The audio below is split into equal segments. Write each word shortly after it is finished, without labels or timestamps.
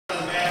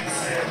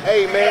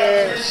Hey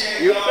man,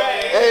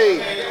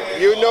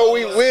 you know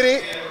we with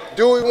it.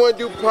 Do we want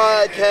to do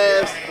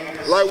podcast?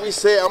 Like we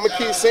said, I'm gonna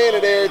keep saying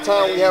it every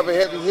time we have a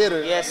heavy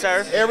hitter. Yes,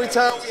 sir. Every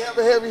time we have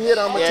a heavy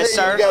hitter, I'm gonna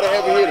tell you we got a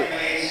heavy hitter.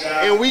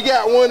 And we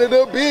got one of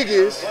the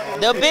biggest.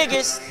 The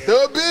biggest.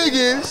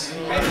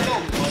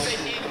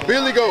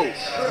 Billy Go.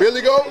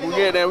 Billy Go? We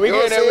get there. You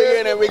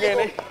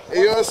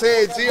know what I'm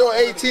saying?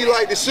 G-O-A-T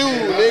like the shoe,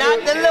 nigga.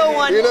 Not the little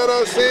one. You know what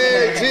I'm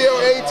saying?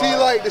 G-O-A-T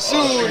like the shoe,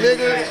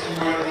 nigga.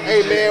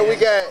 Hey man, we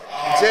got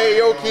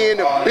JaiYoko in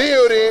the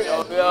building.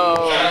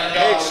 Yo.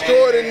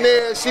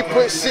 Extraordinaire. She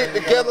put shit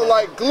together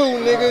like glue,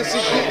 nigga. She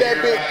keep that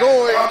bitch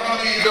going.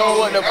 Yo,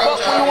 what the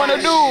fuck we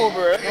wanna do,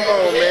 bro? Come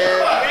on,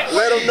 man.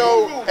 Let them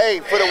know. Hey,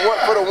 for the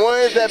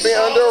ones that been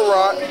under a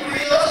rock,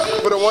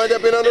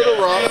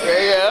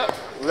 Yeah.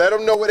 let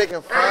them know where they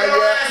can find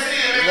you at.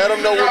 Let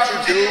them know what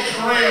you do.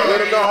 Let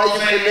them know how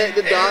you connect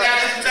the dots.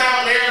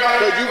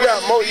 Because you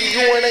got you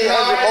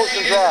 1-800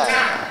 Motion Drive.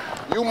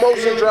 You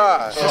Motion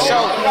Drive. So let's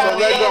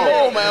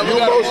go. You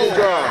Motion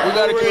Drive. We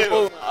gotta keep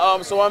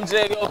moving. So I'm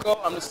JaiYoko.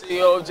 I'm the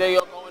CEO of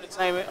JaiYoko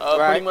Entertainment.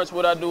 Pretty much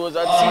what I do is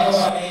I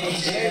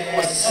teach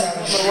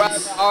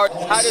rising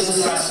artists how this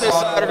business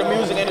side of the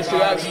music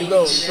industry actually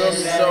goes. You feel me?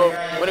 So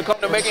when it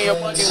comes to making your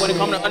money, when it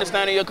comes to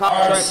understanding your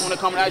contracts, when it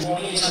comes to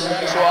actually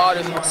actual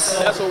artists,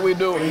 that's what we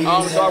do.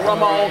 So I run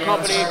my own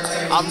company.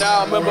 I'm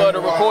now a member of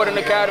the Recording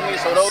Academy.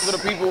 So those are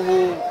the people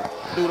who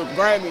do the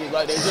Grammys,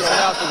 like they just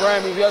announced the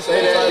Grammys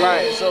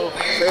yesterday. So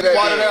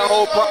part of that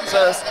whole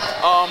process,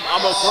 I'm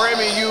a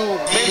Grammy U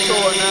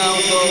mentor now,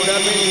 so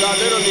that means I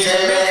literally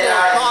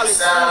mentor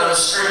college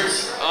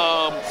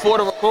students for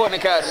the Recording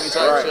Academy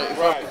type shit.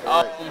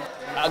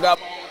 I got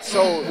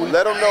so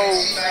let them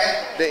know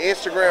the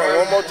Instagram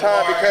one more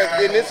time, because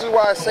and this is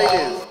why I say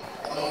this.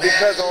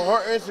 Because on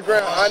her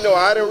Instagram, I know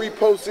I done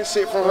repost this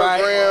shit from her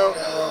gram,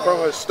 from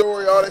her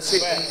story, all that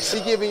shit.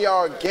 She giving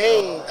y'all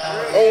game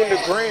on the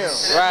gram.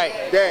 Right.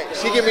 That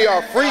she giving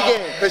y'all free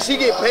game, because she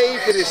get paid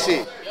for this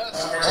shit.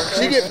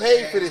 She get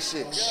paid for this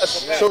shit.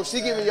 So she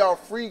giving y'all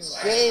free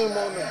game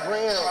on the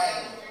gram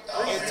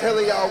and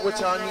telling y'all what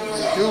y'all need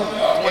to do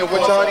and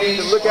what y'all need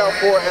to look out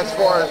for as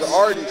far as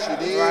artists, you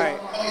did? Right.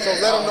 So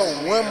let them know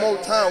one more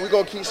time. We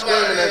gonna keep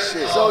screaming that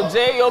shit. So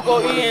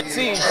JaiYoko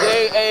ENT,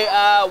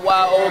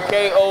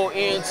 JaiYoko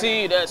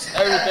ENT. That's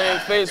everything.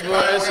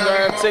 Facebook,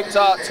 Instagram,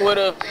 TikTok,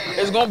 Twitter.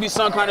 There's gonna be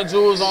some kind of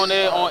jewels on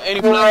there on any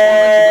platform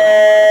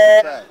that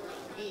you go.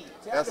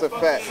 That's a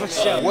fact.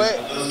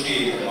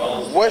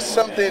 What's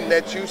something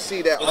that you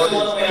see that artists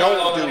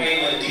don't do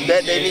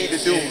that they need to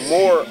do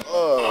more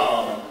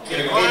of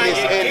in this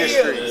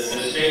industry?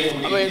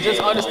 I mean, just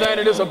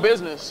understanding it's a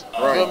business.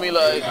 You feel me?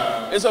 Like,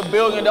 it's $1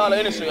 billion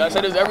industry. I say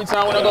this every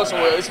time when I go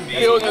somewhere. It's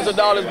billions of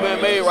dollars being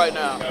made right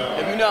now.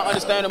 If you're not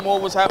understanding more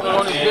what's happening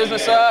on this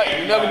business side,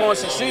 you're never going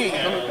to succeed.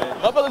 I mean,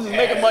 motherfuckers is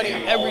making money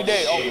every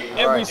day on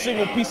every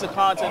single piece of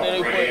content that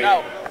they putting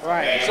out.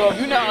 So if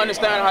you're not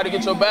understanding how to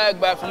get your bag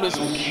back from this,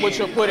 what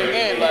you're putting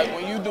in, like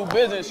when you do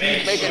business,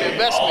 you make an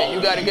investment. You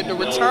got to get the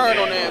return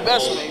on the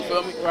investment. You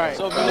feel me?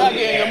 So if you're not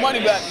getting your money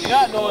back, you're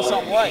not doing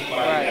something right.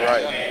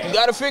 You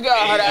got to figure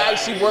out how to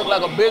actually work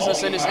like a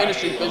business in this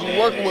industry, because you're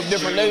working with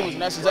different labels,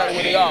 and that's exactly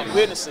what they are,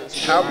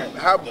 businesses.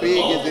 How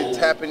big is it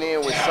tapping in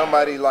with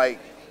somebody like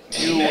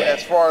you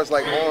as far as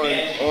like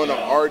on an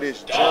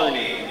artist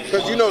journey?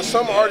 Because you know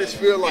some artists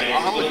feel like, oh,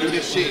 I'm gonna do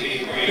this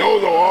shit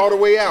go all the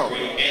way out,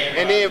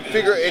 and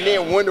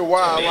then wonder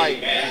why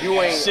like you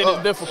ain't shit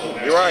is difficult.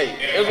 You're right.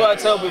 That's what I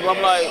tell people.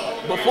 I'm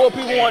like, before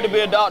people wanted to be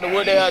a doctor,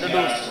 what they had to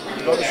do?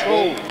 Go to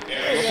school.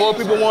 Before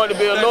people wanted to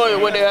be a lawyer,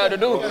 what they had to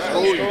do?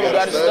 You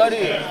got to study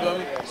it. You feel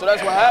me? So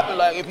that's what happened.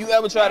 Like, if you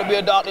ever try to be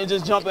a doctor and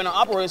just jump in and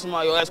operate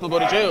somebody, your ass gonna go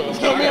to jail. You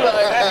feel me?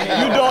 Like,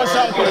 you doing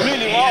something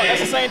completely wrong. That's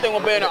the same thing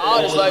with being an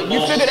artist. Like,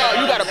 you figured out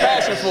you got a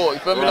passion for it. You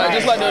feel me? Like,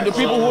 just like the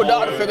people who are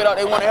doctors figured out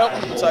they want to help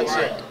people type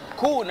shit.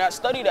 Cool, now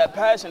study that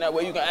passion, that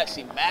way you can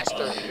actually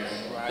master it.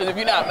 Because if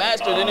you're not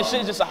mastered, then this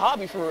shit's just a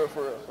hobby for real.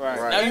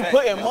 Now you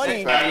putting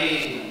money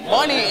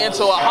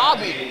into a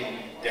hobby,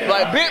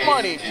 like big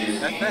money.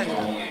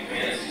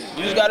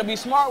 You just gotta be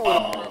smart with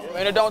it,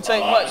 and it don't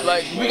take much.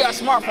 Like, we got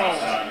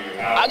smartphones.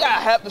 I got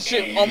half the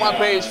shit on my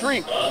page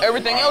free.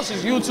 Everything else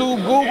is YouTube,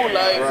 Google,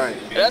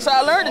 like, that's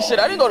how I learned this shit.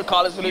 I didn't go to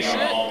college for this shit.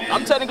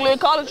 I'm technically a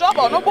college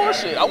dropout, no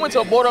bullshit. I went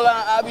to a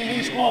borderline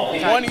IVTV school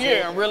for 1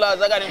 year and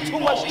realized I got in too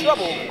much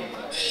trouble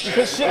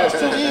because shit was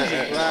too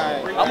easy.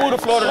 I moved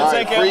to Florida to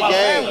take care of my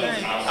family.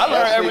 I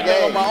learned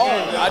everything on my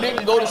own. I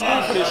didn't go to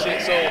school for this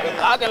shit, so if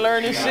I can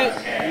learn this shit,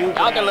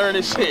 I can learn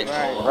this shit.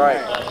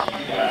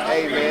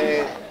 Hey,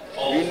 man.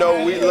 You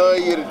know we love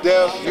you to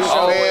death. You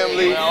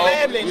family.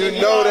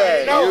 You know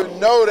that. You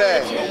know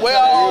that. Where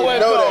I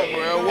always come,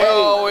 bro. Where I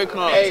always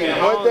come.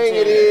 Hey, one thing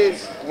it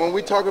is, when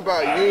we talk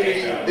about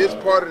unity, this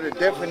part of the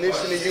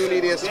definition of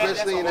unity,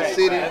 especially in the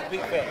city,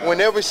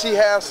 whenever she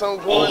has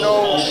something going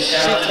on, she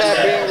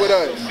tap in with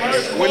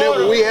us.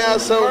 Whenever we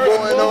have something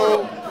going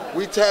on,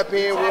 we tap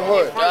in with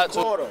her. Got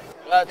to.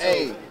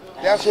 Hey,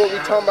 That's what we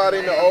talking about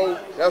in the old.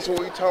 That's what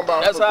we talking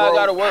about. That's how it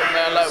gotta work,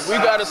 man. Like we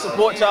gotta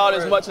support y'all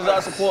as much as I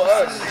support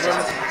us.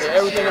 And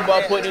everything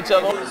about putting each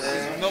other on.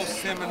 There's no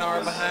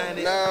seminar behind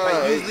it. Nah.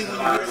 Like usually when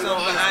you get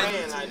something behind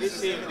it, like,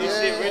 this shit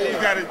really, you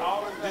gotta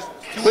just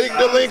click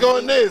the link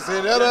on this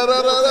and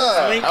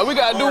And we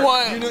gotta do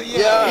one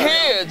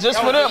here just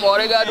for them. All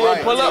they gotta do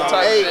is pull up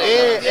type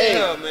shit.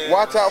 Hey,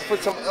 watch out for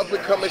some up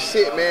and coming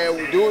shit, man.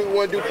 We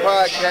wanna do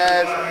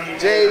podcast.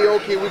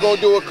 JaiYoko, we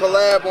gonna do a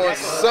collab on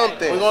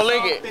something. We gonna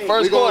link it.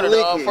 First quarter,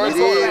 dog. First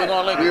quarter, we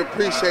gonna link it. We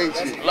appreciate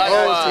you.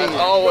 Likewise,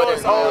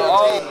 always.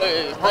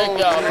 Thank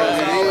y'all,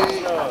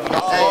 man.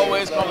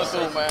 Always coming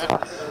through, man.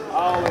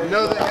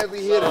 Another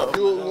heavy hitter.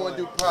 Do what we wanna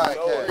do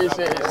podcast.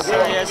 Appreciate it.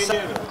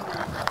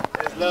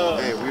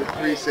 Hey, we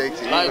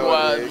appreciate you.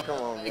 Likewise. You know,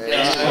 come on, man.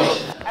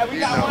 We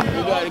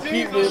gotta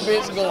keep this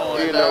bitch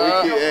going. You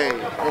know, hey,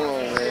 come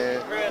on,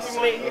 man.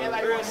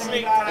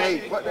 Hey,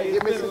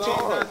 give me some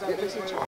charge.